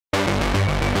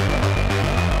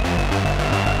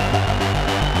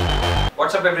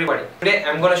What's up everybody? Today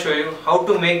I'm going to show you how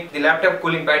to make the laptop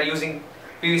cooling pad using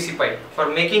PVC pipe. For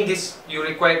making this you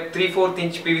require 3/4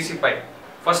 inch PVC pipe.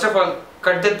 First of all,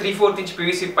 cut the 3/4 inch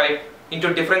PVC pipe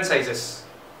into different sizes.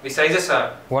 The sizes are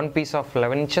 1 piece of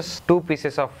 11 inches, 2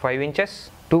 pieces of 5 inches,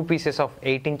 2 pieces of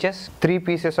 8 inches, 3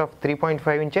 pieces of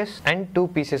 3.5 inches and 2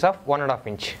 pieces of 1.5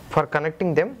 inch. For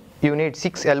connecting them you need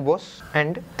 6 elbows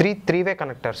and 3 3-way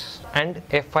connectors and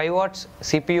a 5 watts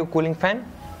CPU cooling fan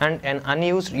and an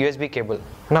unused USB cable.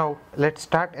 Now let's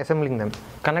start assembling them.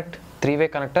 Connect 3-way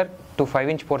connector to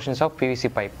 5-inch portions of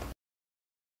PVC pipe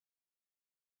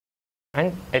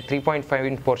and a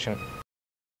 3.5-inch portion.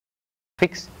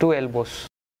 Fix 2 elbows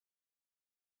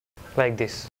like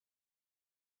this.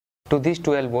 To these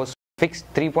 2 elbows, fix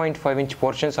 3.5-inch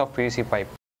portions of PVC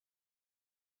pipe.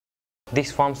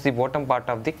 This forms the bottom part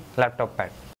of the laptop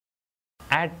pad.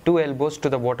 Add 2 elbows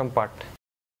to the bottom part.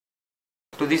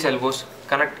 To these elbows,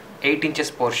 connect 8 inches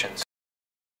portions.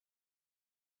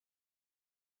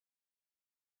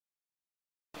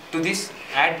 To this,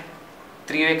 add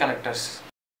 3-way connectors.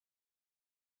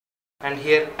 And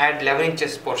here add 11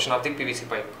 inches portion of the PVC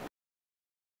pipe.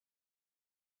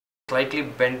 Slightly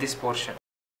bend this portion.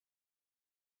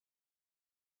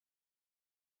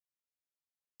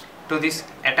 To this,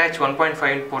 attach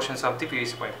 1.5 inch portions of the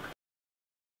PVC pipe.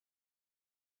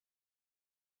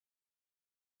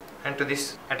 And to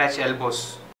this, attach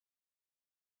elbows.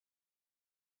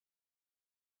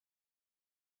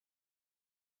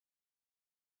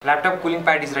 Laptop cooling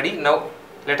pad is ready. Now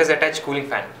let us attach cooling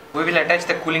fan. We will attach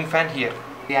the cooling fan here.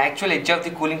 The actual edge of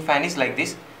the cooling fan is like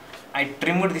this. I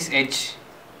trimmed this edge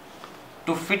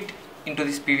to fit into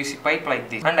this PVC pipe like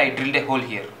this, and I drilled a hole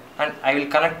here, and I will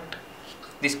connect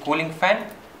this cooling fan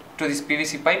to this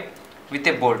PVC pipe with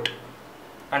a bolt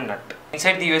and nut.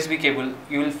 Inside the USB cable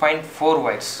you will find 4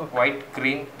 wires: white,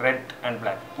 green, red and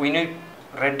black. We need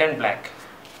red and black,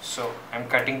 so I am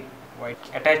cutting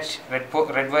white. Attach red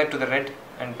wire to the red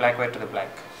and black wire to the black.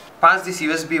 Pass this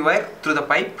USB wire through the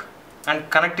pipe and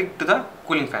connect it to the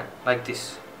cooling fan like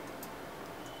this.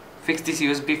 Fix this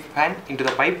USB fan into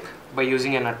the pipe by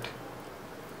using a nut.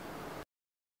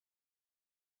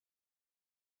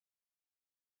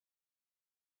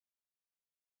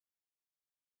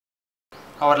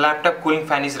 Our laptop cooling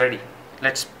fan is ready.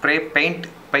 Let's spray paint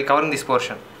by covering this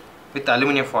portion with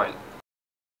aluminum foil.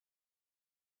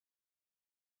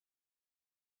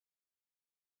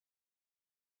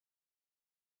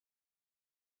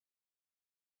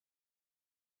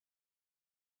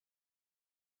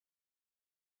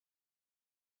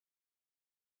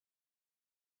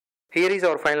 Here is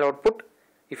our final output.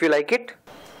 If you like it,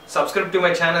 subscribe to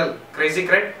my channel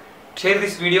KrazyKred. Share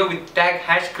this video with tag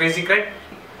 #KrazyKred.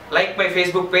 Like my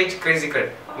Facebook page KrazyKred.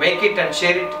 Make it and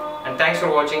share it, and thanks for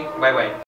watching. Bye bye.